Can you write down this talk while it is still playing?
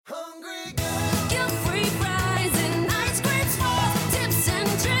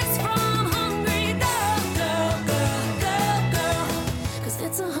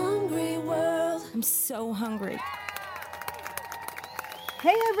so hungry.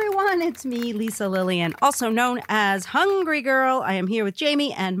 Hey everyone, it's me, Lisa Lillian, also known as Hungry Girl. I am here with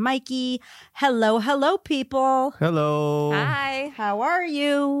Jamie and Mikey. Hello, hello, people. Hello. Hi. How are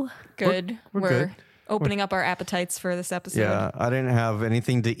you? Good. We're good. Opening up our appetites for this episode. Yeah, I didn't have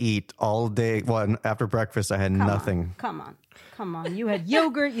anything to eat all day. Well, after breakfast, I had nothing. Come on. You had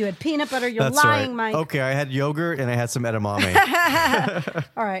yogurt, you had peanut butter. You're That's lying, right. Mike. Okay, I had yogurt and I had some edamame.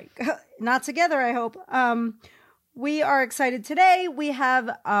 All right. Not together, I hope. We are excited today. We have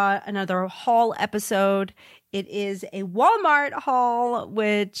another haul episode. It is a Walmart haul,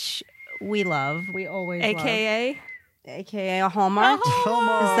 which we love. We always AKA? love. AKA a Hallmark.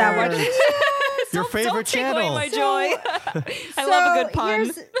 Hallmark. Is that what? Your favorite Don't take channel. away my joy. I love a good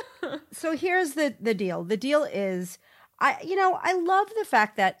pun. Here's the deal. The deal is, I love the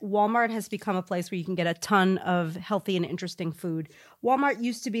fact that Walmart has become a place where you can get a ton of healthy and interesting food. Walmart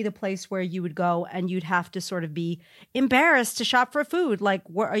used to be the place where you would go and you'd have to sort of be embarrassed to shop for food. Like,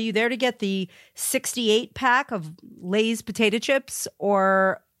 are you there to get the 68 pack of Lay's potato chips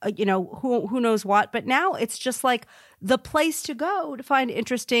or, who knows what? But now it's just like the place to go to find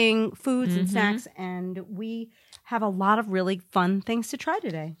interesting foods and snacks. And we have a lot of really fun things to try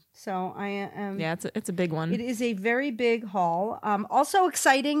today. So I am. Yeah, it's a big one. It is a very big haul. Also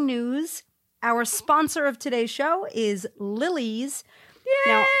exciting news. Our sponsor of today's show is Lily's.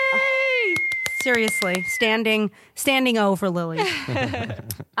 Yay! Now, seriously, standing O for Lily's.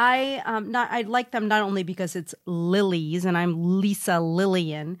 I like them not only because it's Lily's and I'm Lisa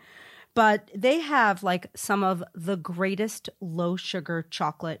Lillian, but they have like some of the greatest low sugar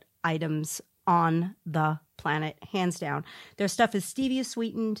chocolate items on the planet, hands down. Their stuff is stevia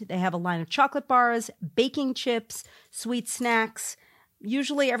sweetened. They have a line of chocolate bars, baking chips, sweet snacks.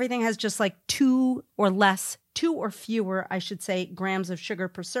 Usually everything has just like two or fewer, I should say, grams of sugar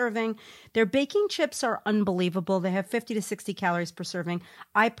per serving. Their baking chips are unbelievable. They have 50 to 60 calories per serving.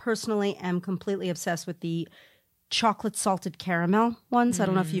 I personally am completely obsessed with the chocolate salted caramel ones. I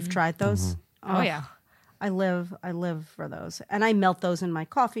don't know if you've tried those. Oh, yeah. I live for those. And I melt those in my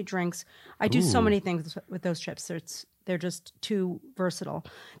coffee drinks. I do so many things with those chips. They're just too versatile.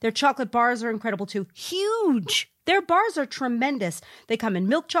 Their chocolate bars are incredible too. Huge. Their bars are tremendous. They come in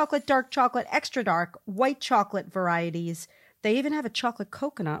milk chocolate, dark chocolate, extra dark, white chocolate varieties. They even have a chocolate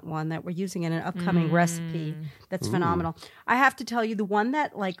coconut one that we're using in an upcoming recipe. That's phenomenal. I have to tell you the one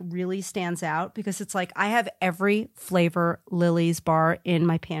that like really stands out because it's like I have every flavor Lily's bar in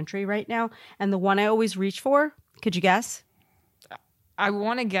my pantry right now. And the one I always reach for, could you guess? I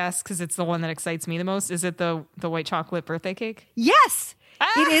want to guess because it's the one that excites me the most. Is it the white chocolate birthday cake? Yes.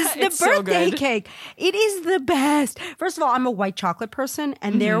 It is the it's so birthday good. cake. It is the best. First of all, I'm a white chocolate person,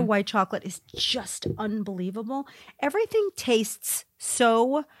 and their white chocolate is just unbelievable. Everything tastes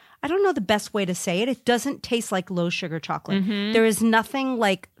so, I don't know the best way to say it. It doesn't taste like low sugar chocolate. There is nothing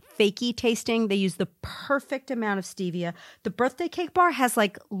like fakey tasting. They use the perfect amount of stevia. The birthday cake bar has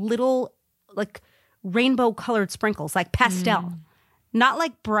like little like rainbow colored sprinkles, like pastel, not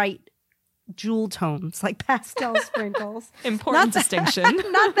like bright jewel tones, like pastel sprinkles. Important distinction.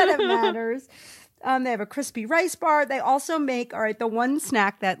 Not that it matters. They have a crispy rice bar. They also make, the one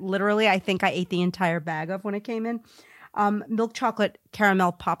snack that literally I think I ate the entire bag of when it came in, milk chocolate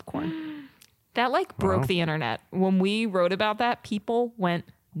caramel popcorn. That like broke the internet. When we wrote about that, people went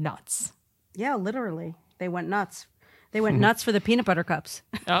nuts. Yeah, literally. They went nuts. They went nuts for the peanut butter cups.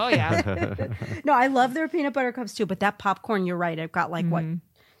 Oh, yeah. No, I love their peanut butter cups too, but that popcorn, you're right. It got like,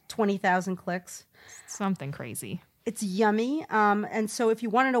 20,000 clicks. Something crazy. It's yummy. And so if you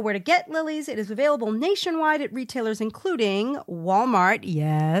want to know where to get Lily's, it is available nationwide at retailers including Walmart,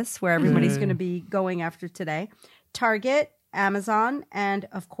 yes, where everybody's going to be going after today, Target, Amazon, and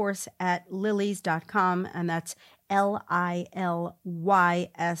of course at lilys.com, and that's LILYS.com.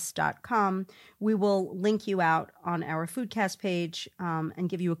 We will link you out on our Foodcast page and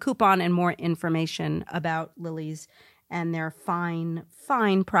give you a coupon and more information about Lily's and their fine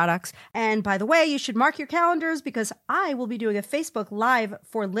products. And by the way, you should mark your calendars because I will be doing a Facebook Live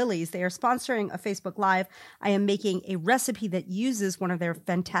for Lily's. They are sponsoring a Facebook Live. I am making a recipe that uses one of their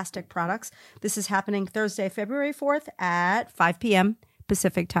fantastic products. This is happening Thursday, February 4th at 5 p.m.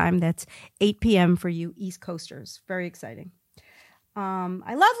 Pacific time. That's 8 p.m. for you East Coasters. Very exciting.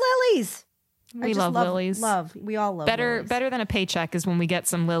 I love Lily's. We love Lily's. We all love Lily's. Better than a paycheck is when we get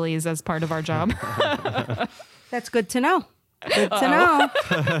some Lily's as part of our job. That's good to know. Good to know.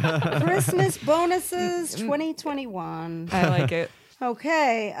 Christmas bonuses 2021. I like it.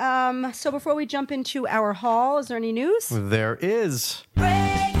 Okay. So before we jump into our haul, is there any news? There is.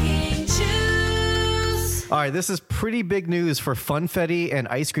 Breaking news. All right, this is pretty big news for Funfetti and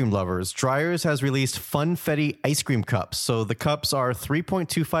ice cream lovers. Dreyer's has released Funfetti ice cream cups. So the cups are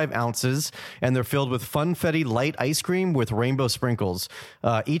 3.25 ounces, and they're filled with Funfetti light ice cream with rainbow sprinkles.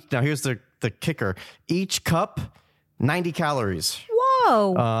 Now here's the kicker. Each cup, 90 calories.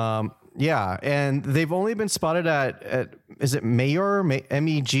 Whoa. Yeah, and they've only been spotted at is it Mayer?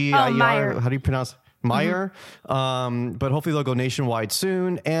 M-E-G-I-E-R? Oh, Meijer. How do you pronounce it? Meijer. But hopefully they'll go nationwide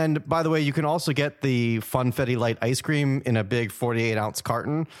soon. And by the way, you can also get the Funfetti Light ice cream in a big 48-ounce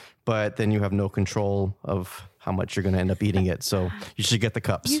carton, but then you have no control of how much you're going to end up eating it. So you should get the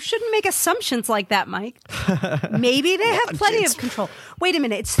cups. You shouldn't make assumptions like that, Mike. Maybe they have plenty of control. Wait a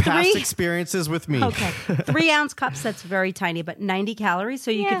minute. It's Past 3. experiences with me. Okay. 3-ounce cups, that's very tiny, but 90 calories.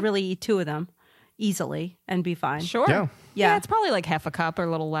 So you could really eat 2 of them easily and be fine. Sure. Yeah. Yeah, it's probably like half a cup or a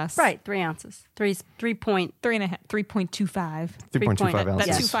little less. Right. 3 ounces. 3 point. 3.5, 3.25. 3.25 That ounces.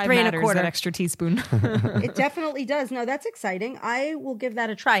 Yes. 2.5 3 and a matters, quarter. that extra teaspoon. It definitely does. No, that's exciting. I will give that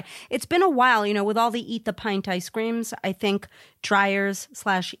a try. It's been a while, with all the Eat the Pint ice creams. I think Dreyer's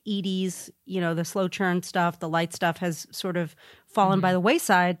 / Edie's, the slow churn stuff, the light stuff has sort of fallen by the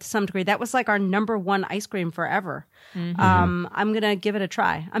wayside to some degree. That was like our number one ice cream forever. I'm going to give it a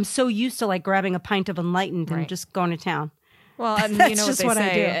try. I'm so used to like grabbing a pint of Enlightened and just going to town. Well, and That's you know just what they what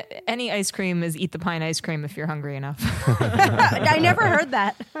I say. Any ice cream is Eat the Pint ice cream if you're hungry enough. I never heard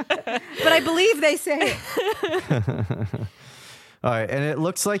that, but I believe they say it. All right, and it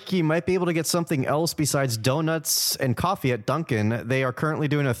looks like you might be able to get something else besides donuts and coffee at Dunkin'. They are currently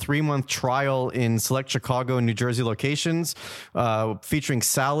doing a 3-month trial in select Chicago and New Jersey locations, featuring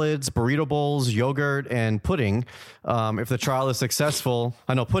salads, burrito bowls, yogurt, and pudding. If the trial is successful,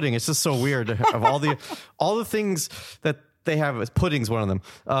 I know pudding. It's just so weird. Of all the things that they have, pudding's one of them.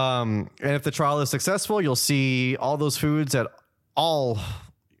 And if the trial is successful, you'll see all those foods at all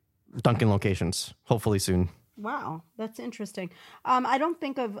Dunkin' locations, hopefully soon. Wow, that's interesting. I don't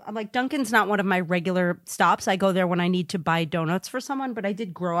think of like Dunkin's not one of my regular stops. I go there when I need to buy donuts for someone, but I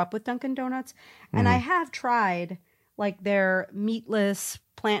did grow up with Dunkin' Donuts, and I have tried like their meatless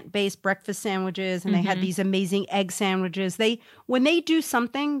plant-based breakfast sandwiches, and they had these amazing egg sandwiches. When they do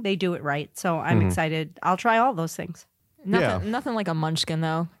something, they do it right. So I'm excited. I'll try all those things. Nothing like a munchkin,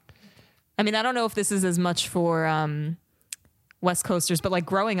 though. I mean, I don't know if this is as much for West Coasters, but like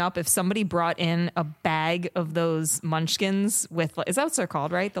growing up, if somebody brought in a bag of those munchkins with, is that what they're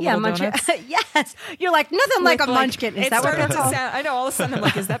called, right? The little donuts? Yes. You're like, nothing like a munchkin. Is that what they're called? I know, all of a sudden I'm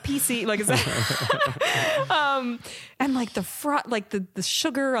like, is that PC? Like, is that... and like the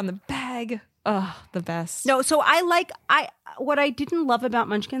sugar on the bag. Oh, the best. No, so what I didn't love about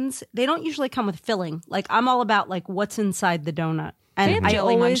munchkins, they don't usually come with filling. Like I'm all about like what's inside the donut. And they have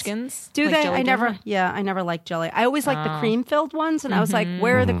jelly munchkins. Do like they? jelly I never liked jelly. I always liked the cream filled ones, and I was like,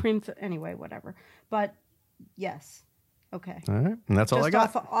 where are the cream? Anyway, whatever. But yes, okay. All right, and that's all I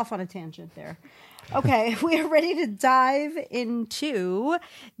got. Off on a tangent there. Okay, we are ready to dive into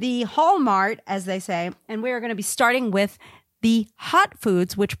the Hallmart, as they say, and we are going to be starting with the hot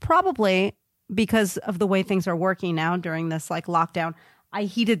foods, which probably because of the way things are working now during this like lockdown, I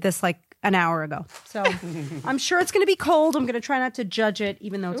heated this like an hour ago. So I'm sure it's going to be cold. I'm going to try not to judge it,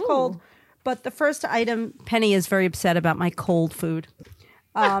 even though it's cold. But the first item, Penny is very upset about my cold food.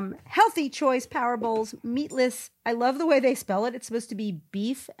 Healthy Choice Power Bowls, meatless. I love the way they spell it. It's supposed to be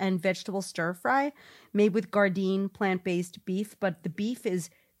beef and vegetable stir fry made with Gardein plant-based beef. But the beef is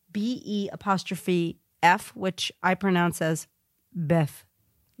BE''F, which I pronounce as beef.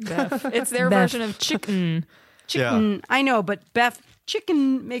 It's their version of chicken. Chicken. Yeah. I know, but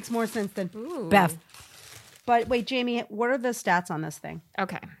chicken makes more sense than beef. But wait, Jamie, what are the stats on this thing?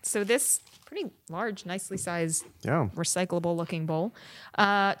 Okay, so this pretty large, nicely sized, recyclable looking bowl.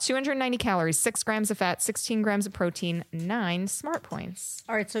 290 calories, 6 grams of fat, 16 grams of protein, 9 smart points.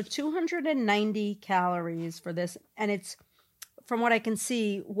 All right, so 290 calories for this. And it's, from what I can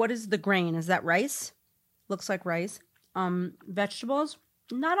see, what is the grain? Is that rice? Looks like rice. Vegetables,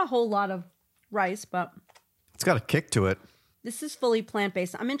 not a whole lot of rice, but... It's got a kick to it. This is fully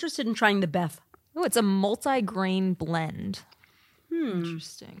plant-based. I'm interested in trying the beef. Oh, it's a multi-grain blend.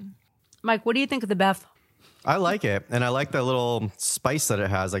 Interesting. Mike, what do you think of the beef? I like it. And I like that little spice that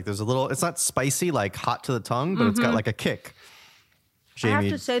it has. Like there's a little, it's not spicy, like hot to the tongue, but it's got like a kick. Jamie I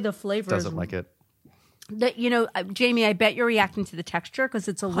have to say the flavor doesn't like it. That, Jamie, I bet you're reacting to the texture because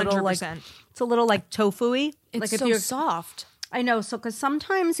it's a little 100%. It's a little like tofu-y. It's like if so you're, soft. I know. So, because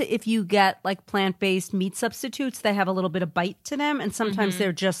sometimes if you get like plant-based meat substitutes, they have a little bit of bite to them. And sometimes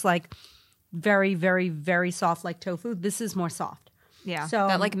they're just like very, very, very soft like tofu. This is more soft. Yeah. So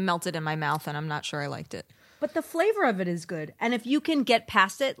that like melted in my mouth and I'm not sure I liked it. But the flavor of it is good. And if you can get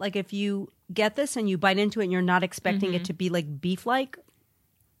past it, like if you get this and you bite into it and you're not expecting it to be like beef-like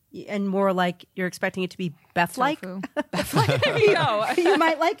and more like you're expecting it to be beef-like, Tofu. No, you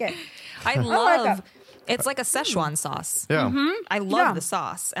might like it. I love. It's like a Szechuan sauce. Yeah. I love Yeah. the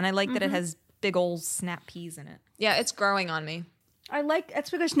sauce, and I like that it has big old snap peas in it. Yeah, it's growing on me. That's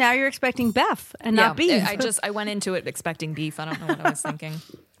because now you're expecting beef and not beef. I went into it expecting beef. I don't know what I was thinking.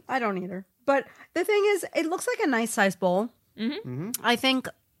 I don't either. But the thing is, it looks like a nice size bowl. I think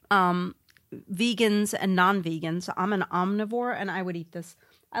vegans and non-vegans, I'm an omnivore and I would eat this.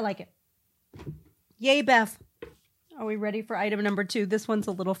 I like it. Yay, Beth. Are we ready for item number 2? This one's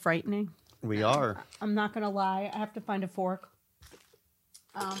a little frightening. We are. I'm not going to lie. I have to find a fork.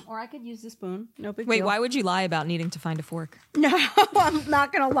 Or I could use the spoon. No big Wait, deal. why would you lie about needing to find a fork? No, I'm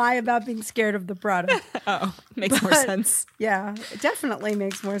not going to lie about being scared of the product. Oh, makes more But- sense. Yeah, it definitely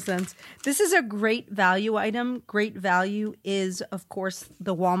makes more sense. This is a great value item. Great value is, of course,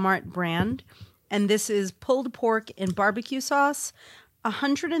 the Walmart brand. And this is pulled pork in barbecue sauce,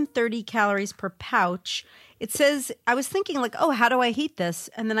 130 calories per pouch. It says, I was thinking like, oh, how do I heat this?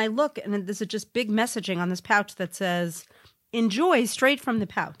 And then I look and there's just big messaging on this pouch that says, enjoy straight from the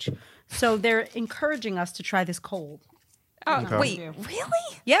pouch. So they're encouraging us to try this cold. Oh, Okay. wait,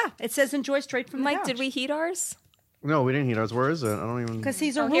 really? Yeah, it says enjoy straight from the Mike, pouch. did we heat ours? No, we didn't heat ours. Where is it? I don't even. Because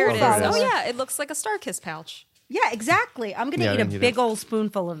he's a Here rule it is. follower. Oh, yeah, it looks like a Starkist pouch. Yeah, exactly. I'm going to Yeah, I eat a didn't eat big it. old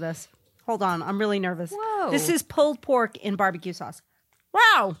spoonful of this. Hold on. I'm really nervous. Whoa. This is pulled pork in barbecue sauce.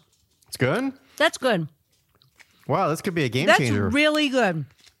 Wow. It's good. That's good. Wow, this could be a game That's changer. really good.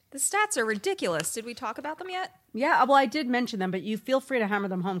 The stats are ridiculous. Did we talk about them yet? Yeah, well, I did mention them, but you feel free to hammer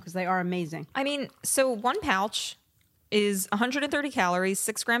them home because they are amazing. I mean, so one pouch is 130 calories,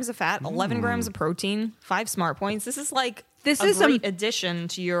 6 grams of fat, 11 grams of protein, 5 smart points. This is like This a is great addition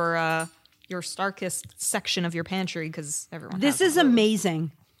to your Starkist section of your pantry because everyone. This has is one of those.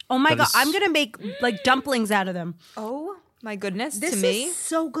 amazing. Oh my That God. is- I'm going to make like dumplings out of them. Oh my goodness! This to me, is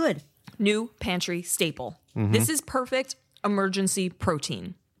so good. new pantry staple. This is perfect emergency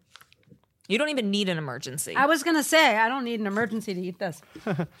protein. You don't even need an emergency. I was going to say, I don't need an emergency to eat this,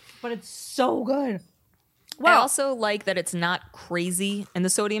 but it's so good. I also like that it's not crazy in the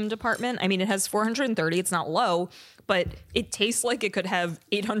sodium department. I mean, it has 430. It's not low, but it tastes like it could have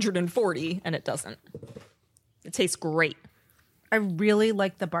 840, and it doesn't. It tastes great. I really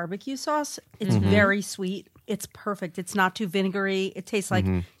like the barbecue sauce. It's very sweet. It's perfect. It's not too vinegary. It tastes like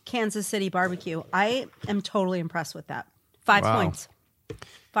Kansas City barbecue. I am totally impressed with that. 5 Wow. points.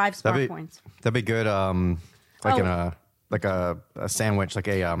 5 smart That'd be, points. that'd be good. Like in a sandwich, like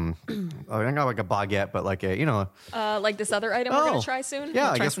a not like a baguette, but like a Like this other item we're going Oh, to try soon. yeah,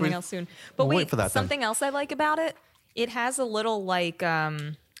 We'll I try guess something we- else soon. But we'll wait, wait for that then. something else I like about it, it has a little like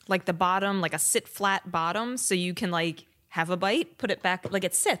the bottom, like a sit flat bottom, so you can like have a bite, put it back, like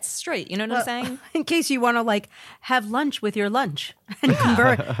it sits straight. You know what I'm saying? In case you want to like have lunch with your lunch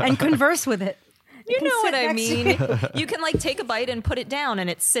and converse with it. You can know sit what I next to mean. You can like take a bite and put it down, and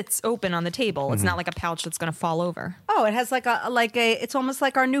it sits open on the table. It's not like a pouch that's going to fall over. Oh, it has like a it's almost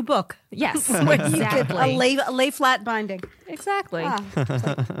like our new book. Yes, Where you exactly. get a lay flat binding. Exactly. Ah,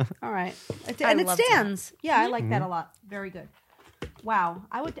 all right. I And it love that. stands. Yeah, I like that a lot. Very good. Wow.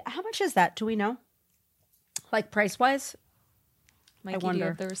 How much is that? Do we know? Like price wise? Mikey, do wonder. you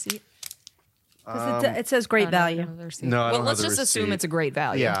have the receipt? It says great Oh, no, value. you don't have the receipt. No, I well, don't let's have the just assume receipt. it's a great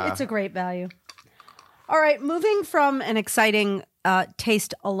value. Yeah. It's a great value. All right, moving from an exciting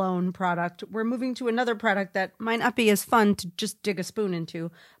taste alone product, we're moving to another product that might not be as fun to just dig a spoon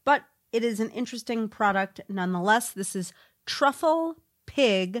into, but it is an interesting product nonetheless. This is Truffle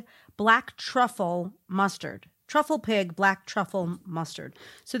Pig Black Truffle Mustard. Truffle Pig Black Truffle Mustard.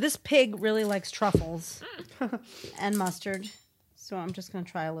 So this pig really likes truffles and mustard. So I'm just going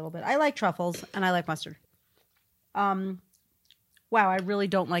to try a little bit. I like truffles and I like mustard. Wow, I really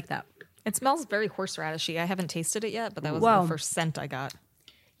don't like that. It smells very horseradishy. I haven't tasted it yet, but that was Whoa. the first scent I got.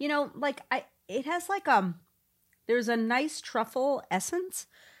 You know, like it has like there's a nice truffle essence,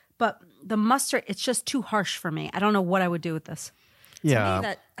 but the mustard it's just too harsh for me. I don't know what I would do with this. yeah.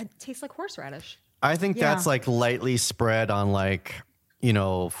 That it tastes like horseradish. I think Yeah. that's like lightly spread on like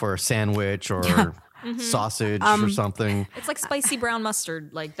for a sandwich or sausage or something. It's like spicy brown mustard,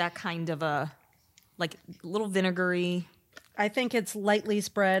 like that kind of a like little vinegary. I think it's lightly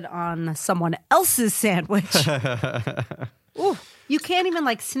spread on someone else's sandwich. Ooh, you can't even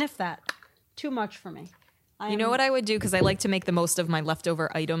like sniff that. Too much for me. You know what I would do because I like to make the most of my leftover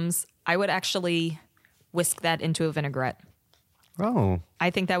items. I would actually whisk that into a vinaigrette. Oh, I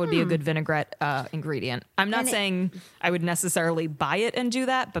think that would be a good vinaigrette ingredient. I'm not And it- saying I would necessarily buy it and do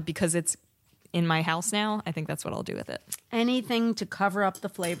that, but because it's in my house now, I think that's what I'll do with it. Anything to cover up the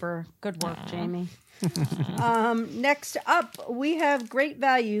flavor. Good work, Jamie. Next up, we have Great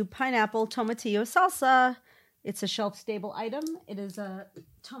Value Pineapple Tomatillo Salsa. It's a shelf-stable item. It is a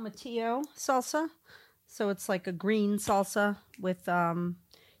tomatillo salsa. So it's like a green salsa with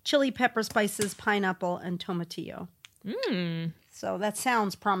chili pepper spices, pineapple, and tomatillo. So that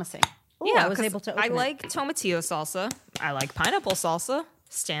sounds promising. Ooh, Yeah, I was 'cause able to I open it. like tomatillo salsa. I like pineapple salsa.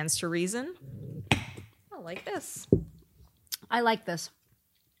 Stands to reason. I like this. I like this.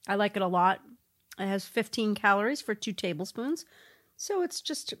 I like it a lot. It has 15 calories for 2 tablespoons. So it's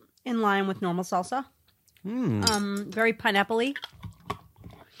just in line with normal salsa. Very pineapple-y.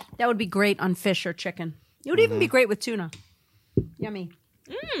 That would be great on fish or chicken. It would even be great with tuna. Yummy.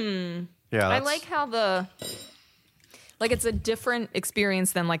 Yeah, I that's- like how it's a different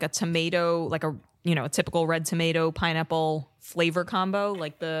experience than like a tomato, like a typical red tomato pineapple flavor combo.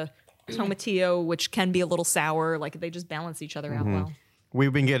 Like the tomatillo, which can be a little sour. Like they just balance each other out well.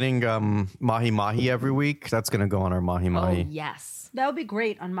 We've been getting mahi mahi every week. That's going to go on our mahi mahi. Oh yes. That would be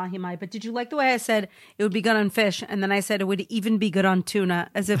great on mahi mahi. But did you like the way I said it would be good on fish? And then I said it would even be good on tuna,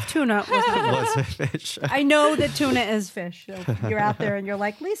 as if tuna was Was it fish? I know that tuna is fish. So you're out there and you're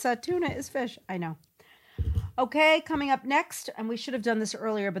like, Lisa, tuna is fish. I know. Okay, coming up next, and we should have done this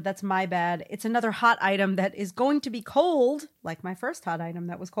earlier, but that's my bad. It's another hot item that is going to be cold, like my first hot item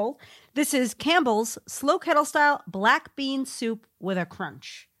that was cold. This is Campbell's Slow Kettle Style Black Bean Soup with a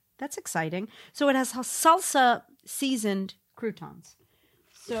Crunch. That's exciting. So it has salsa seasoned croutons.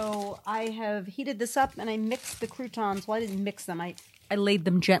 So I have heated this up and I mixed the croutons. Well, I didn't mix them. I laid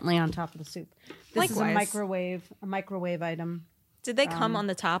them gently on top of the soup. This is Likewise. a microwave item. Did they come on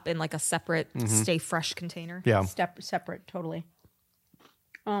the top in like a separate stay fresh container? Yeah. Separate, totally.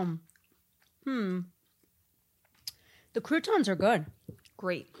 The croutons are good.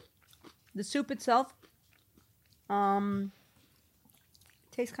 Great. The soup itself,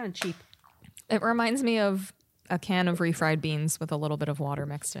 tastes kind of cheap. It reminds me of a can of refried beans with a little bit of water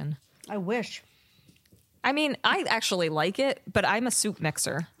mixed in. I wish. I mean, I actually like it, but I'm a soup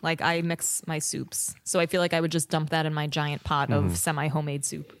mixer. Like, I mix my soups. So I feel like I would just dump that in my giant pot of semi-homemade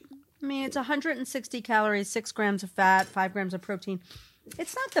soup. I mean, it's 160 calories, 6 grams of fat, 5 grams of protein.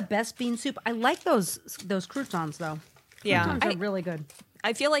 It's not the best bean soup. I like those croutons, though. Yeah. Croutons are really good.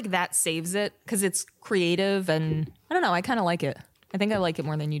 I feel like that saves it because it's creative and, I don't know, I kind of like it. I think I like it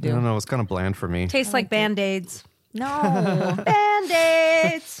more than you I do. don't know. It's kind of bland for me. Tastes like Band-Aids. No.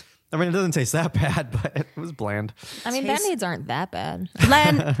 Band-Aids! I mean, it doesn't taste that bad, but it was bland. I mean, Taste- Band-Aids aren't that bad.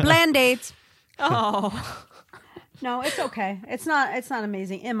 Bland-Aids. Oh. No, it's okay. It's not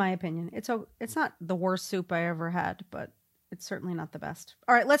amazing, in my opinion. It's not the worst soup I ever had, but it's certainly not the best.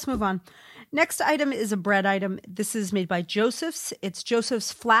 All right, let's move on. Next item is a bread item. This is made by Joseph's. It's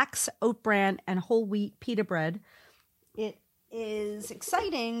Joseph's flax, oat bran, and whole wheat pita bread. It is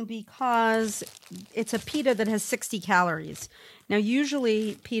exciting because it's a pita that has 60 calories. Now,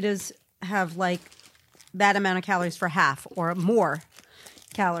 usually pitas have like that amount of calories for half or more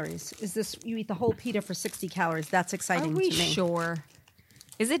calories. Is this, you eat the whole pita for 60 calories? That's Are exciting we to me. sure?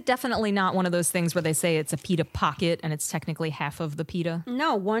 Is it definitely not one of those things where they say it's a pita pocket and it's technically half of the pita?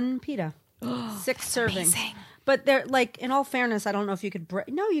 No, one pita, 6 servings. Amazing. But they're like, in all fairness, I don't know if you could break.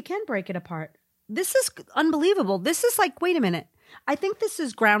 No, you can break it apart. This is unbelievable. This is like, wait a minute. I think this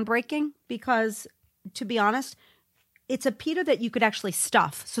is groundbreaking because, to be honest, it's a pita that you could actually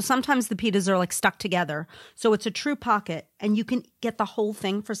stuff. So sometimes the pitas are like stuck together. So it's a true pocket and you can get the whole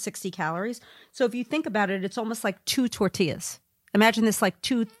thing for 60 calories. So if you think about it, it's almost like 2 tortillas. Imagine this like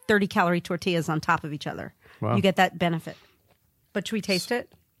 2 30-calorie tortillas on top of each other. Wow. You get that benefit. But should we taste it?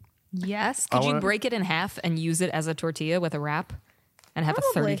 Yes. Could you wanna- break it in half and use it as a tortilla with a wrap and have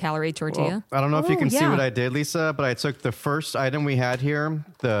Probably. a 30-calorie tortilla? I don't know if you Oh, can see yeah. what I did, Lisa, but I took the first item we had here,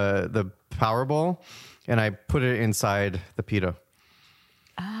 the Power Bowl, and I put it inside the pita.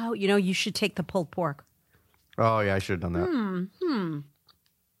 Oh, you should take the pulled pork. Oh, yeah, I should have done that.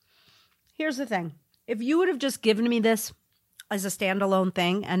 Here's the thing. If you would have just given me this as a standalone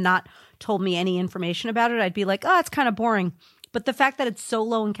thing and not told me any information about it, I'd be like, oh, it's kind of boring. But the fact that it's so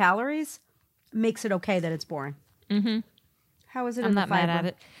low in calories makes it okay that it's boring. Mm-hmm. How is it I'm in the not mad fiber? at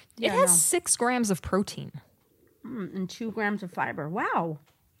it. Yeah, It has no. 6 grams of protein. And 2 grams of fiber. Wow.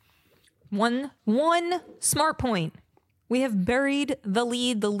 One smart point. We have buried the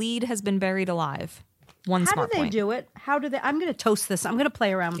lead. The lead has been buried alive. One How do smart they point. do it? How do they? I'm going to toast this. I'm going to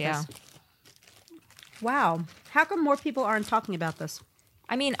play around with Yeah. this. Wow. How come more people aren't talking about this?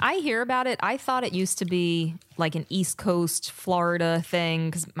 I mean, I hear about it. I thought it used to be like an East Coast Florida thing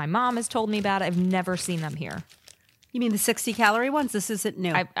because my mom has told me about it. I've never seen them here. You mean the 60-calorie ones? This isn't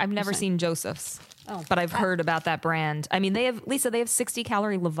new. I've never seen Joseph's, Oh. but I've heard about that brand. I mean, they have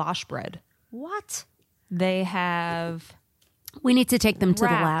 60-calorie lavash bread. What? They have We need to take them to the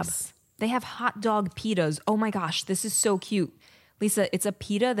lab. wraps. They have hot dog pitas. Oh my gosh, this is so cute. Lisa, it's a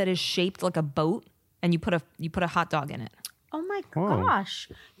pita that is shaped like a boat, and you put a hot dog in it. Oh my Whoa. gosh.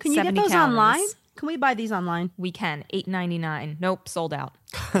 Can you get 70 those calories. online? Can we buy these online? We can $8.99. Nope, sold out.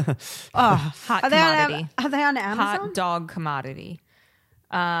 Oh, Hot commodity. Are they on Amazon? Hot dog commodity.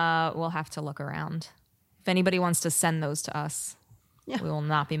 We'll have to look around. If anybody wants to send those to us, Yeah. we will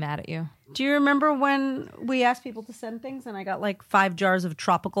not be mad at you. Do you remember when we asked people to send things and I got like 5 jars of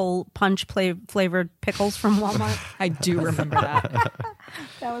tropical punch flavored pickles from Walmart? I do remember that.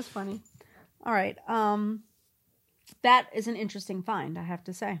 That was funny. All right. That is an interesting find, I have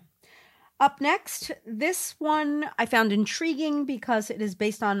to say. Up next, this one I found intriguing because it is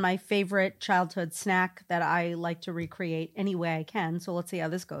based on my favorite childhood snack that I like to recreate any way I can. So let's see how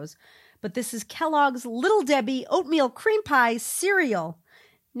this goes. But this is Kellogg's Little Debbie Oatmeal Cream Pie cereal.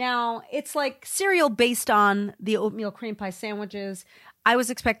 Now, it's like cereal based on the oatmeal cream pie sandwiches. I was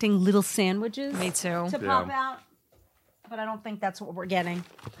expecting little sandwiches Me too. to pop out, but I don't think that's what we're getting.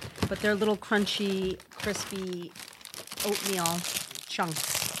 But they're little crunchy, crispy oatmeal chunks,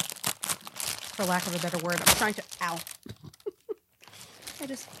 for lack of a better word. I'm trying to, ow. I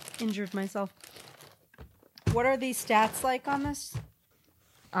just injured myself. What are these stats like on this?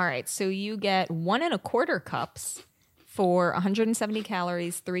 All right, so you get 1 1/4 cups for 170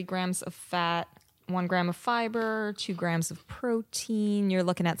 calories, 3 grams of fat, 1 gram of fiber, 2 grams of protein. You're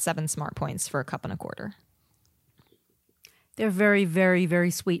looking at 7 smart points for a 1 1/4. They're very, very,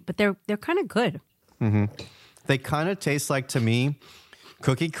 very sweet, but they're kind of good. They kind of taste like, to me,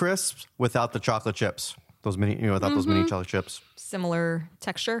 Cookie Crisps without the chocolate chips. Those mini, without those mini chocolate chips. Similar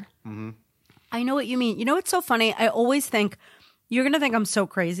texture. I know what you mean. You know what's so funny? I always think, you're going to think I'm so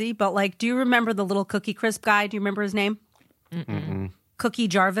crazy, but like, do you remember the little Cookie Crisp guy? Do you remember his name? Cookie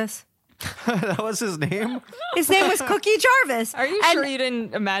Jarvis. That was his name? His name was Cookie Jarvis. Are you And sure you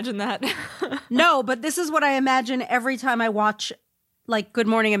didn't imagine that? No, but this is what I imagine every time I watch like Good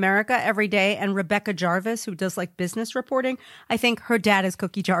Morning America every day, and Rebecca Jarvis, who does like business reporting, I think her dad is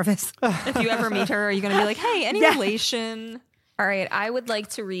Cookie Jarvis. If you ever meet her, are you going to be like, hey, any Yeah. relation? All right, I would like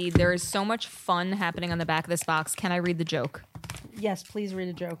to read. There is so much fun happening on the back of this box. Can I read the joke? Yes, please read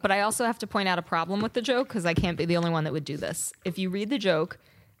a joke. But I also have to point out a problem with the joke because I can't be the only one that would do this. If you read the joke,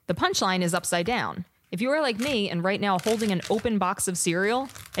 the punchline is upside down. If you are like me and right now holding an open box of cereal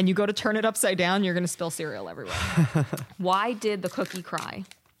and you go to turn it upside down, you're going to spill cereal everywhere. Why did the cookie cry?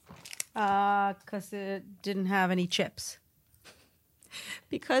 Because it didn't have any chips.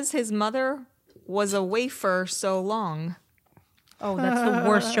 Because his mother was a wafer so long. Oh, that's the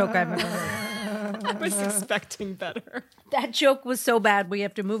worst joke I've ever heard. I was expecting better. That joke was so bad, we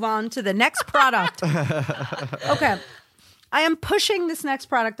have to move on to the next product. Okay. I am pushing this next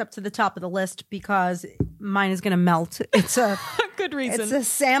product up to the top of the list because mine is going to melt. It's a Good reason. It's a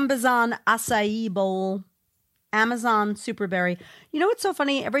Sambazon acai bowl, Amazon Superberry. You know what's so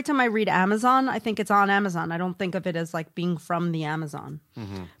funny? Every time I read Amazon, I think it's on Amazon. I don't think of it as like being from the Amazon.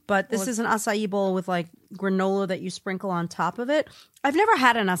 But this is an acai bowl with like granola that you sprinkle on top of it. I've never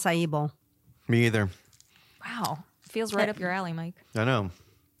had an acai bowl. Me either. Wow. Feels right up your alley, Mike. I know.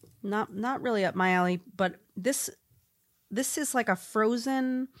 Not really up my alley, but this is like a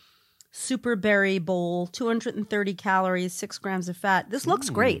frozen super berry bowl, 230 calories, 6 grams of fat. This looks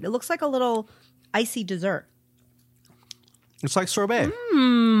great. It looks like a little icy dessert. It's like sorbet.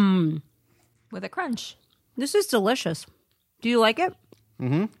 With a crunch. This is delicious. Do you like it?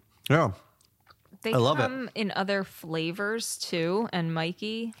 Yeah. They I love it. come in other flavors too. And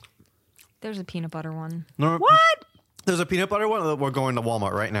Mikey, there's a peanut butter one. No, What? There's a peanut butter one. We're going to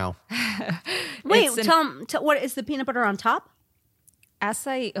Walmart right now. Wait, It's an- tell what is the peanut butter on top?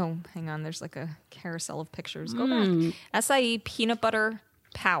 Acai. Oh, hang on. There's like a carousel of pictures. Go back. Acai peanut butter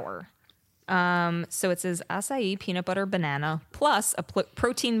power. So it says acai peanut butter banana plus a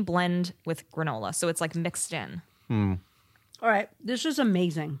protein blend with granola. So it's like mixed in. All right, this is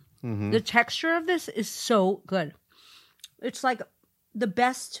amazing. The texture of this is so good. It's like the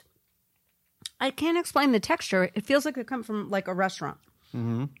best. I can't explain the texture. It feels like it comes from like a restaurant.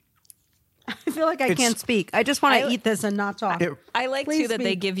 I feel like I can't speak. I just want to eat this and not talk. I like Please too that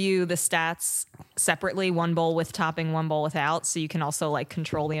they speak. give you the stats separately, one bowl with topping, one bowl without, so you can also like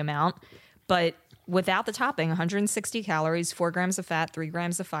control the amount. But without the topping, 160 calories, 4 grams of fat, 3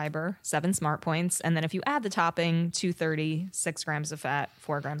 grams of fiber, 7 smart points. And then if you add the topping, 230, 6 grams of fat,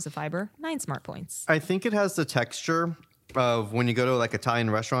 4 grams of fiber, 9 smart points. I think it has the texture of when you go to like Italian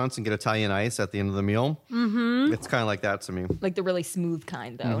restaurants and get Italian ice at the end of the meal. Mm-hmm. It's kind of like that to me. Like the really smooth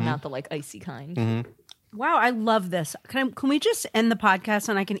kind, though, not the like icy kind. Mm-hmm. Wow, I love this. Can we just end the podcast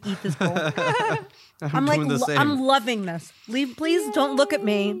and I can eat this bowl? I'm like, doing the same. I'm loving this. Please don't look at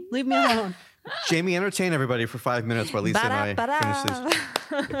me. Leave me alone. Jamie, entertain everybody for 5 minutes while Lisa and I finish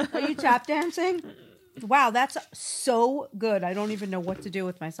this. Are you tap dancing? Wow, that's so good. I don't even know what to do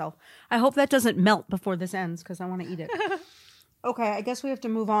with myself. I hope that doesn't melt before this ends because I want to eat it. Okay, I guess we have to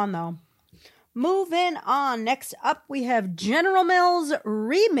move on though. Moving on. Next up, we have General Mills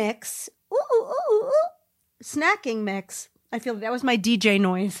Remix. Snacking mix. I feel that was my DJ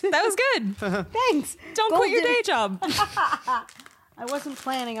noise. That was good. Thanks. Don't quit your day job. I wasn't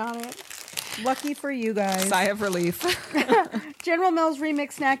planning on it. Lucky for you guys. Sigh of relief. General Mills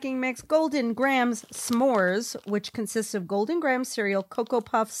Remix Snacking Mix Golden Grams S'mores, which consists of Golden Grams cereal, Cocoa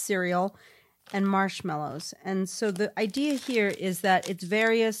Puffs cereal, and marshmallows. And so the idea here is that it's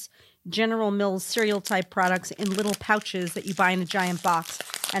various General Mills cereal type products in little pouches that you buy in a giant box.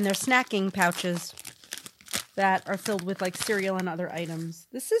 And they're snacking pouches that are filled with like cereal and other items.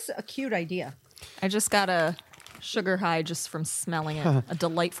 This is a cute idea. I just got a sugar high just from smelling it. A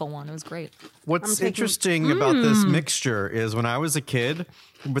delightful one. It was great. What's interesting about this mixture is when I was a kid,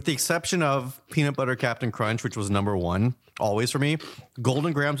 with the exception of Peanut Butter Captain Crunch, which was number 1, always for me,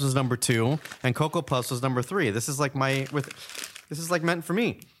 Golden Grams was number 2, and Cocoa Puffs was number 3. This is like this is like meant for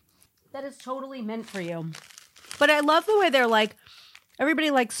me. That is totally meant for you. But I love the way they're like, everybody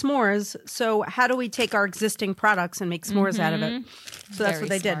likes s'mores, so how do we take our existing products and make s'mores out of it? So that's Very what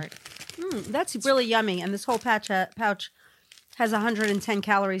they smart. did. That's really yummy. And this whole pouch has 110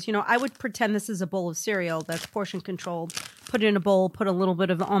 calories. You know, I would pretend this is a bowl of cereal that's portion controlled. Put it in a bowl, put a little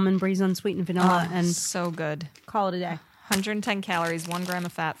bit of almond breeze, unsweetened vanilla, and So good. call it a day. 110 calories, 1 gram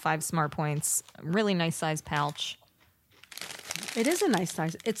of fat, 5 smart points. Really nice size pouch. It is a nice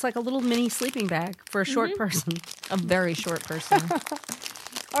size. It's like a little mini sleeping bag for a short person. A very short person.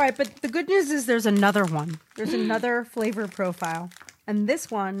 All right, but the good news is there's another one. There's another flavor profile. And this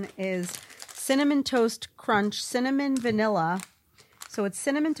one is Cinnamon Toast Crunch, Cinnamon Vanilla. So it's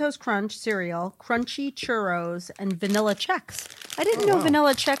Cinnamon Toast Crunch cereal, Crunchy Churros, and Vanilla Chex. I didn't know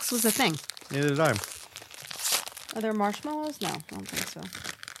Vanilla Chex was a thing. Neither did I. Are there marshmallows? No, I don't think so.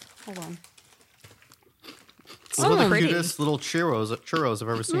 Hold on. One of the pretty. cutest little churros I've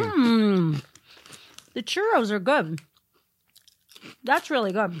ever seen. The churros are good. That's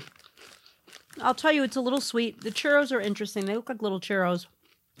really good. I'll tell you, it's a little sweet. The churros are interesting. They look like little churros.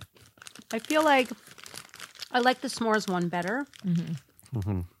 I feel like I like the s'mores one better.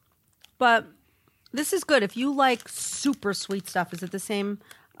 But this is good. If you like super sweet stuff, is it the same?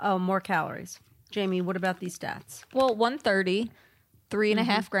 Oh, more calories. Jamie, what about these stats? Well, 130,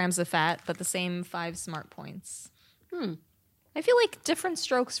 3.5 grams of fat, but the same 5 smart points. I feel like different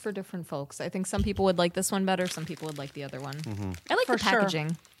strokes for different folks. I think some people would like this one better. Some people would like the other one. I like For the sure.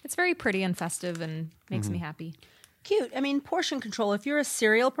 packaging. It's very pretty and festive and makes me happy. Cute. I mean, portion control. If you're a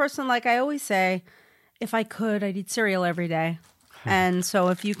cereal person, like I always say, if I could, I'd eat cereal every day. And so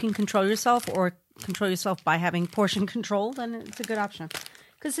if you can control yourself or control yourself by having portion control, then it's a good option.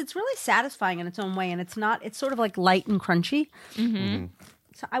 Because it's really satisfying in its own way. And it's sort of like light and crunchy.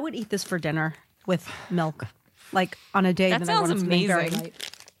 So I would eat this for dinner with milk, like on a day That I want sounds it to be very amazing. light.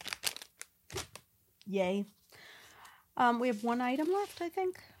 Yay. We have one item left, I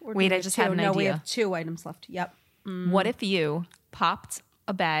think. Or do Wait, we I have just two? had an No, we idea. have 2 items left. Yep. What if you popped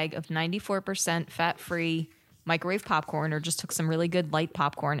a bag of 94% fat-free microwave popcorn or just took some really good light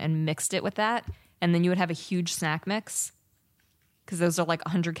popcorn and mixed it with that, and then you would have a huge snack mix? Because those are like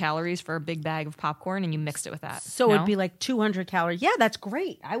 100 calories for a big bag of popcorn, and you mixed it with that. So No? it'd be like 200 calories. Yeah, that's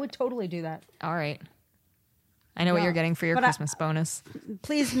great. I would totally do that. All right. I know what Yeah. you're getting for your But I- Christmas bonus.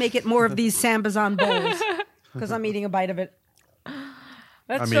 Please make it more of these Sambazon bowls because I'm eating a bite of it.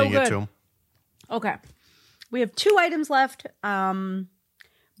 That's I'm so eating good. it too. Okay. We have 2 items left.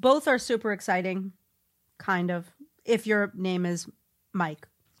 Both are super exciting, kind of, if your name is Mike.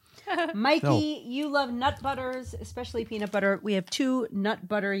 Mikey, you love nut butters, especially peanut butter. We have 2 nut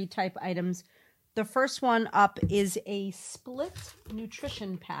buttery type items. The first one up is a split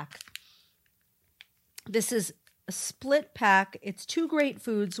nutrition pack. This is a split pack. It's 2 great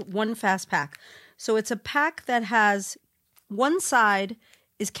foods, 1 fast pack. So it's a pack that has one side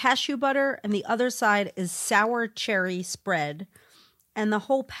is cashew butter and the other side is sour cherry spread. And the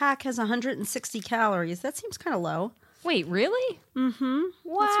whole pack has 160 calories. That seems kind of low. Wait, really? Mm-hmm.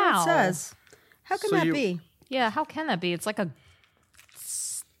 Wow. That's what it says. How can So that you- be? Yeah, how can that be? It's like At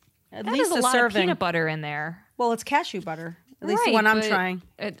that least is a lot serving. of peanut butter in there. Well, it's cashew butter. At least the one I'm but- trying.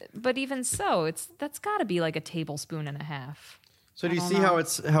 But even so, that's got to be like a tablespoon and a half. So do you see how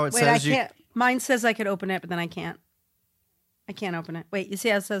it Wait, says you? can't. Mine says I could open it, but then I can't. I can't open it. Wait, you see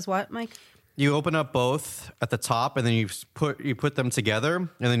how it says what, Mike? You open up both at the top, and then you put them together, and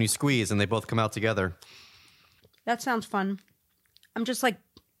then you squeeze, and they both come out together. That sounds fun. I'm just like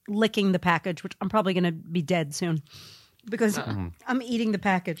licking the package, which I'm probably going to be dead soon because I'm eating the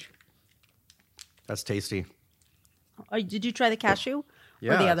package. That's tasty. Oh, did you try the cashew or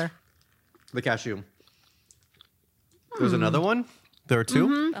Yeah. the other? The cashew. There's another one. There are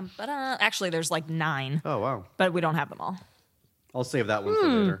 2. Actually, there's like 9, Oh wow! but we don't have them all. I'll save that one for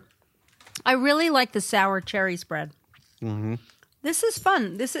later. I really like the sour cherry spread. This is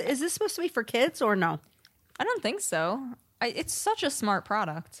fun. Is this supposed to be for kids or no? I don't think so. It's such a smart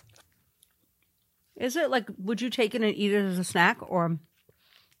product. Is it like, would you take it and eat it as a snack? Or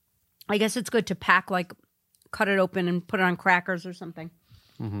I guess it's good to pack, like cut it open and put it on crackers or something.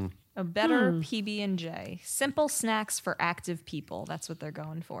 A better PB&J. Simple snacks for active people. That's what they're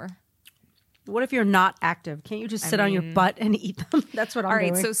going for. What if you're not active? Can't you just sit on your butt and eat them? That's what I'm All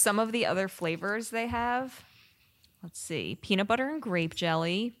right, doing. so some of the other flavors they have, let's see, peanut butter and grape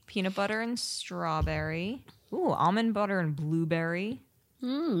jelly, peanut butter and strawberry, almond butter and blueberry,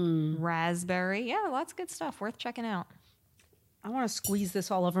 raspberry. Yeah, lots of good stuff. Worth checking out. I want to squeeze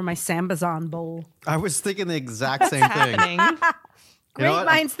this all over my Sambazon bowl. I was thinking the exact same thing. Happening. You know Great what?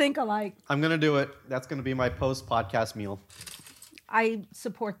 minds think alike. I'm gonna do it. That's gonna be my post-podcast meal. I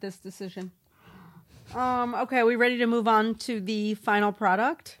support this decision. Okay, are we ready to move on to the final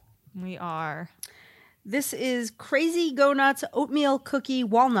product? We are. This is Crazy Go Nuts Oatmeal Cookie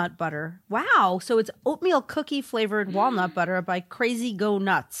Walnut Butter. Wow, so it's oatmeal cookie flavored walnut butter by Crazy Go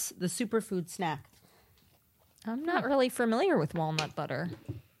Nuts, the superfood snack. I'm not really familiar with walnut butter.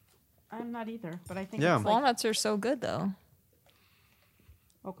 I'm not either, but I think Yeah. it's like, Walnuts are so good, though.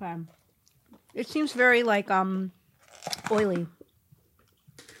 okay. It seems very like oily.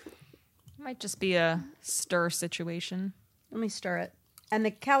 Might just be a stir situation. Let me stir it. And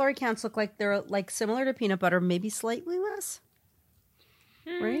the calorie counts look like they're like similar to peanut butter, maybe slightly less.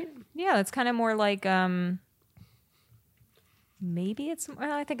 Right? Yeah, it's kind of more like maybe it's.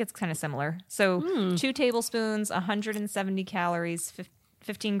 Well, I think it's kind of similar. So 2 tablespoons, 170 calories,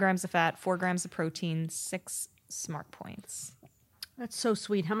 15 grams of fat, 4 grams of protein, 6 smart points. That's so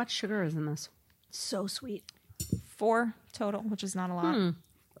sweet. How much sugar is in this? So sweet. 4 total, which is not a lot.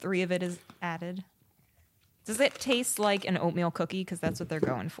 3 of it is added. Does it taste like an oatmeal cookie? Because that's what they're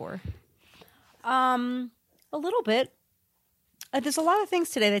going for. A little bit. There's a lot of things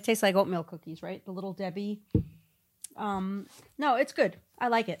today that taste like oatmeal cookies, right? The Little Debbie. No, it's good. I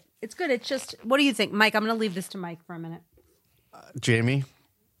like it. It's good. It's just, what do you think, Mike? I'm going to leave this to Mike for a minute. Jamie,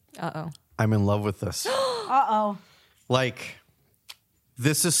 Uh-oh. I'm in love with this. Uh-oh. Like,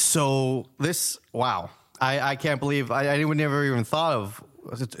 wow. I can't believe I would never even thought of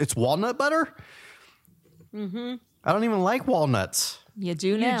it's walnut butter. Mm-hmm. I don't even like walnuts. You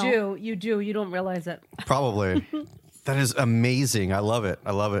do now. You do. You don't realize it. Probably. That is amazing. I love it.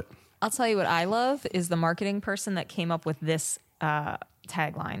 I'll tell you what I love is the marketing person that came up with this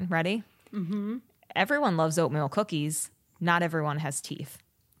tagline. Ready? Mm-hmm. Everyone loves oatmeal cookies. Not everyone has teeth.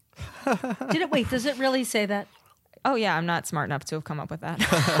 Does it really say that? Oh, yeah, I'm not smart enough to have come up with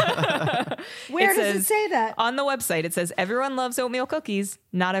that. Where does it say that? On the website, it says, everyone loves oatmeal cookies.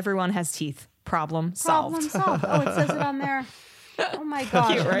 Not everyone has teeth. Problem solved. Problem solved. Oh, it says it on there. Oh my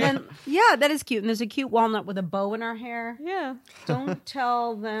gosh. Cute, right? And then, yeah, that is cute. And there's a cute walnut with a bow in her hair. Yeah. Don't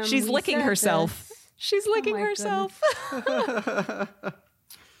tell them. She's we licking said herself. this. She's licking my herself.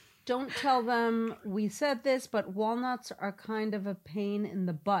 Don't tell them we said this, but walnuts are kind of a pain in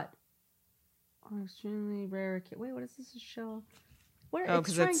the butt. Are extremely rare. Wait, what is this? A shell? What? Oh,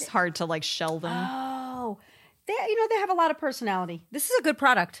 because it's hard to like shell them. Oh, they have a lot of personality. This is a good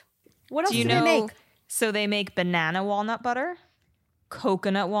product. What else Do you do they know? make? So they make banana walnut butter,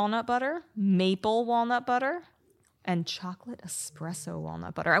 coconut walnut butter, maple walnut butter, and chocolate espresso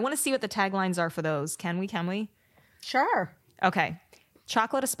walnut butter. I want to see what the taglines are for those. Can we? Sure. Okay.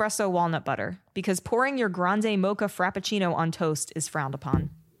 Chocolate espresso walnut butter, because pouring your grande mocha frappuccino on toast is frowned upon.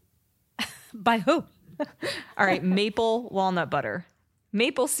 By who? All right, maple walnut butter.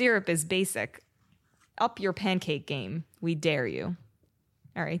 Maple syrup is basic. Up your pancake game. We dare you.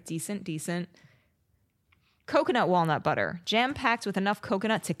 All right, decent. Coconut walnut butter. Jam-packed with enough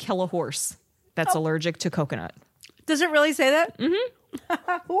coconut to kill a horse that's allergic to coconut. Does it really say that?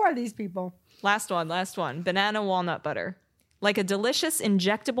 Mm-hmm. Who are these people? Last one. Banana walnut butter. Like a delicious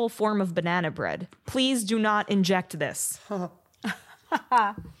injectable form of banana bread. Please do not inject this. Wow,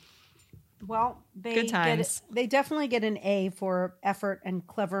 Well, Good times. they definitely get an A for effort and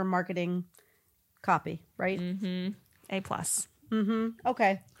clever marketing copy, right? A plus.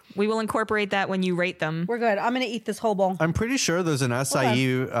 Okay, We will incorporate that when you rate them. we're good. I'm going to eat this whole bowl. I'm pretty sure there's an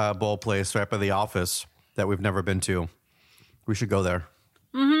acai bowl place right by the office that we've never been to. We should go there.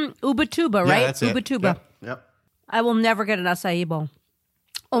 Ubatuba, right? Yeah, that's it. Ubatuba. Yep. I will never get an acai bowl.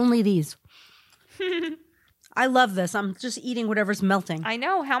 Only these. I love this. I'm just eating whatever's melting. I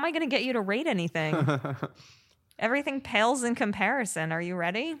know. How am I going to get you to rate anything? Everything pales in comparison. Are you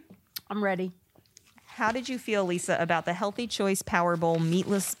ready? I'm ready. How did you feel, Lisa, about the Healthy Choice Power Bowl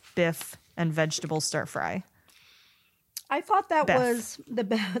meatless biff and vegetable stir fry? I thought that Beth. was the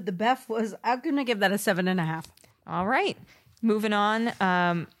Beth was. I'm going to give that a 7.5. All right. Moving on.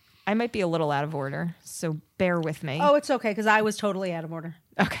 I might be a little out of order, so bear with me. Oh, it's okay because I was totally out of order.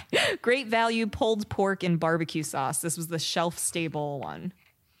 Okay. Great value pulled pork in barbecue sauce. This was the shelf stable one.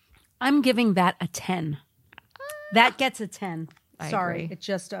 I'm giving that a 10. That gets a 10. I Sorry, agree. it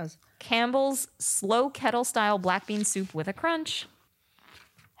just does. Campbell's slow kettle style black bean soup with a crunch.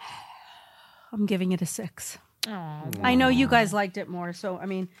 I'm giving it a 6. Oh, I know you guys liked it more, so I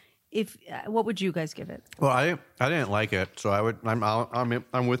mean, if what would you guys give it? Well, I didn't like it, so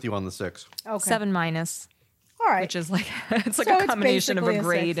I'm with you on the 6. Okay, 7 minus, all right. which is like it's like So a it's combination of a basically a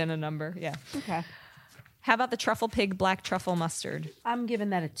grade 6. and a number. Yeah. Okay, How about the truffle pig black truffle mustard? I'm giving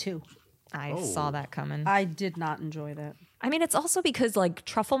that a 2. I saw that coming. I did not enjoy that. I mean, it's also because like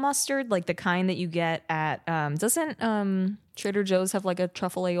truffle mustard, like the kind that you get at doesn't Trader Joe's have like a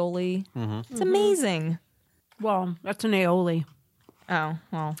truffle aioli? It's amazing. Well, that's an aioli, Oh,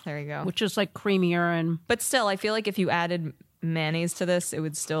 well, there you go. which is like creamier and But still, I feel like if you added mayonnaise to this, it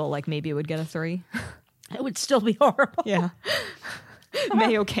would still like maybe it would get a 3. it would still be horrible. Yeah.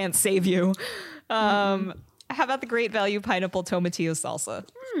 Mayo can't save you. How about the great value pineapple tomatillo salsa?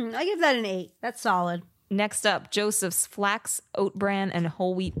 I give that an 8. That's solid. Next up, Joseph's flax, oat bran, and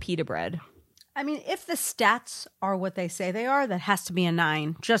whole wheat pita bread. I mean, if the stats are what they say they are, that has to be a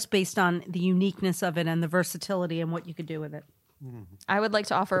 9, just based on the uniqueness of it and the versatility and what you could do with it. I would like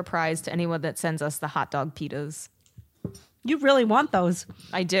to offer a prize to anyone that sends us the hot dog pitas. You really want those.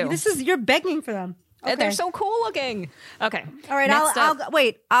 I do. You're begging for them. Okay. They're so cool looking. Okay. All right, Next up,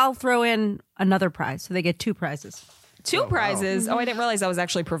 I'll throw in another prize. So they get 2 prizes. 2 prizes. Oh, I didn't realize I was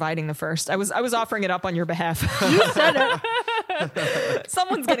actually providing the first. I was offering it up on your behalf. You said it.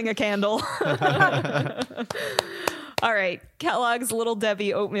 Someone's getting a candle. All right. Kellogg's Little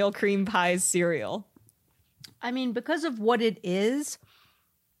Debbie oatmeal cream pies cereal. I mean, because of what it is,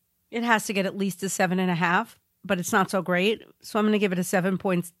 it has to get at least a 7.5, but it's not so great. So I'm going to give it a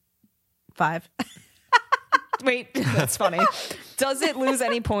 7.5. Wait, that's funny. Does it lose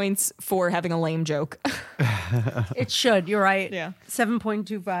any points for having a lame joke? It should. You're right. Yeah.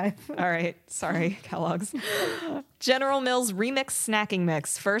 7.25. All right. Sorry, Kellogg's. General Mills Remix Snacking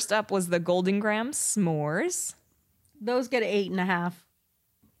Mix. First up was the Golden Graham S'mores. Those get an 8.5.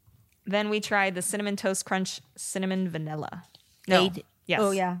 Then we tried the Cinnamon Toast Crunch Cinnamon Vanilla. No. 8. Yes.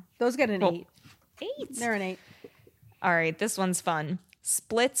 Oh, yeah. Those get an 8. 8. They're an 8. All right. This one's fun.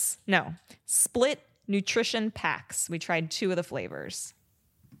 Split nutrition packs. We tried 2 of the flavors.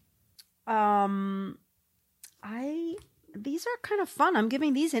 These are kind of fun. I'm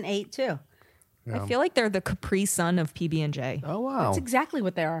giving these an 8 too. I feel like they're the Capri Sun of PB&J. Oh, wow. That's exactly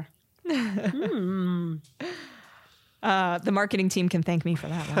what they are. The marketing team can thank me for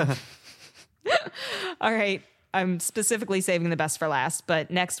that one. All right. I'm specifically saving the best for last, but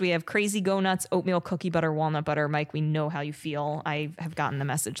next we have Crazy Go Nuts oatmeal cookie butter walnut butter. Mike, we know how you feel. I have gotten the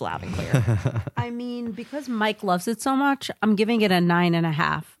message loud and clear. I mean, because Mike loves it so much, I'm giving it a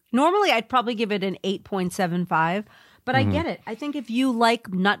 9.5. Normally, I'd probably give it an 8.75, but I get it. I think if you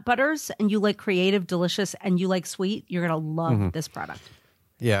like nut butters and you like creative, delicious, and you like sweet, you're going to love this product.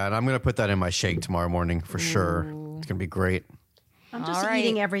 Yeah, and I'm going to put that in my shake tomorrow morning for sure. It's going to be great. I'm just All right.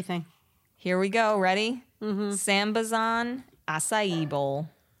 eating everything. Here we go. Ready? Sambazan acai bowl.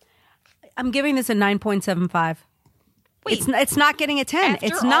 I'm giving this a 9.75. Wait. It's not getting a 10. After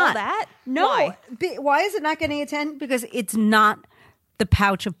It's all not. that? No. Why? Why is it not getting a 10? Because it's not the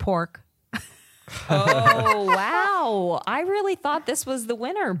pouch of pork. Oh, wow. I really thought this was the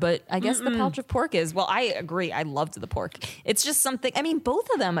winner, but I guess the pouch of pork is. Well, I agree. I loved the pork. It's just something. I mean, both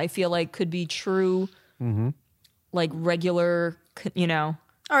of them I feel like could be true, like regular, you know.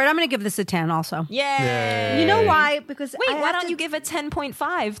 All right, I'm going to give this a 10 also. Yay. You know why? Because Wait, I why have don't to- you give a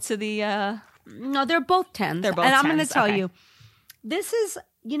 10.5 to the No, they're both 10s. They're both and I'm going to 10s, tell okay. you, this is,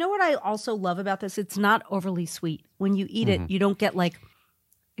 you know what I also love about this? It's not overly sweet. When you eat it, you don't get like,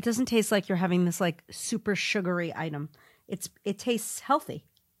 it doesn't taste like you're having this like super sugary item. It tastes healthy.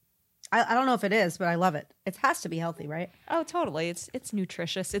 I don't know if it is, but I love it. It has to be healthy, right? Oh, totally. It's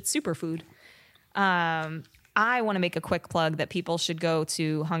nutritious. It's superfood. I want to make a quick plug that people should go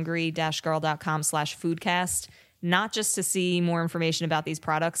to hungry-girl.com/foodcast, not just to see more information about these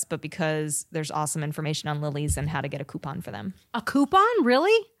products, but because there's awesome information on Lily's and how to get a coupon for them. A coupon?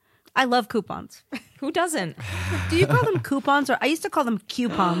 Really? I love coupons. Who doesn't? Do you call them coupons? Or I used to call them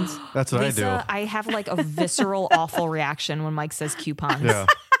coupons. That's what Lisa, I I have like a visceral, awful reaction when Mike says coupons. do. Yeah.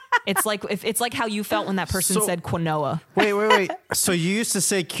 It's like how you felt when that person So- said quinoa. Wait. So you used to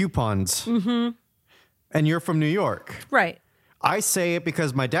say coupons. Mm-hmm. And you're from New York. Right. I say it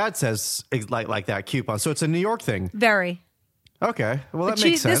because my dad says it like that, coupon. So it's a New York thing. Very. Okay. Well, that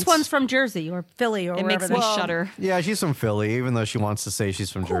makes sense. This one's from Jersey or Philly or It wherever. makes me they- shudder. Yeah, she's from Philly, even though she wants to say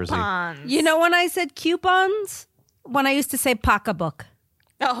she's from Jersey. Coupons. You know when I said coupons? When I used to say pocketbook.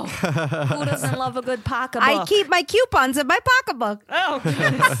 Oh, who doesn't love a good pocketbook? I keep my coupons in my pocketbook. Oh,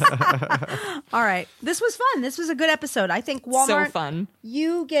 goodness. All right. This was fun. This was a good episode. I think Walmart. So fun.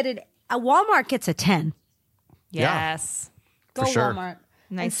 You get it. Walmart gets a 10. Yes. Go For sure. Walmart.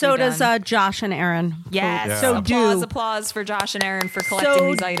 Nicely And so does done. Josh and Aaron. Yes. Yeah. So Applause for Josh and Aaron for collecting So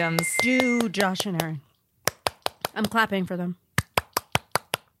these items. do Josh and Aaron. I'm clapping for them.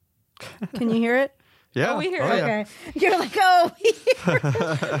 Can you hear it? Yeah. Oh, we hear it. yeah. Okay. You're like, oh,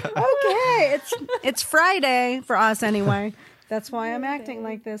 okay. It's Friday for us anyway. That's why I'm acting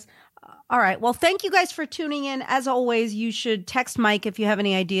like this. All right. Well, thank you guys for tuning in. As always, you should text Mike if you have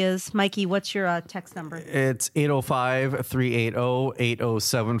any ideas. Mikey, what's your text number? It's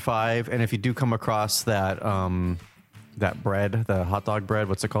 805-380-8075. And if you do come across that that bread, the hot dog bread,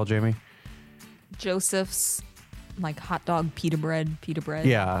 what's it called, Jamie? Joseph's like hot dog pita bread.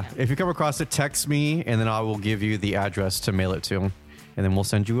 Yeah. If you come across it, text me, and then I will give you the address to mail it to. And then we'll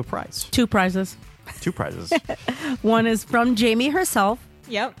send you a prize. 2 prizes. 2 prizes. One is from Jamie herself.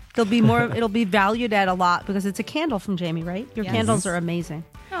 Yep. There'll be more. It'll be valued at a lot because it's a candle from Jamie, right? Your Yes. candles are amazing.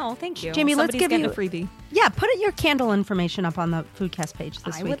 Oh, thank you. Jamie, let's Somebody's give getting you- a freebie. Yeah, put your candle information up on the Foodcast page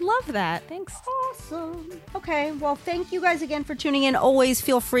this I week. would love that. Thanks. Awesome. Okay, well, thank you guys again for tuning in. Always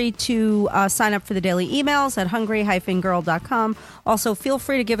feel free to sign up for the daily emails at hungry-girl.com. Also, feel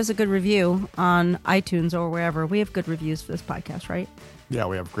free to give us a good review on iTunes or wherever. We have good reviews for this podcast, right? Yeah,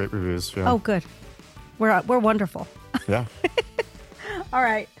 we have great reviews. Yeah. Oh, good. We're wonderful. Yeah. All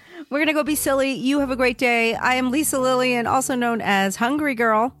right. We're going to go be silly. You have a great day. I am Lisa Lillian, also known as Hungry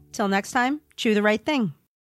Girl. Till next time, chew the right thing.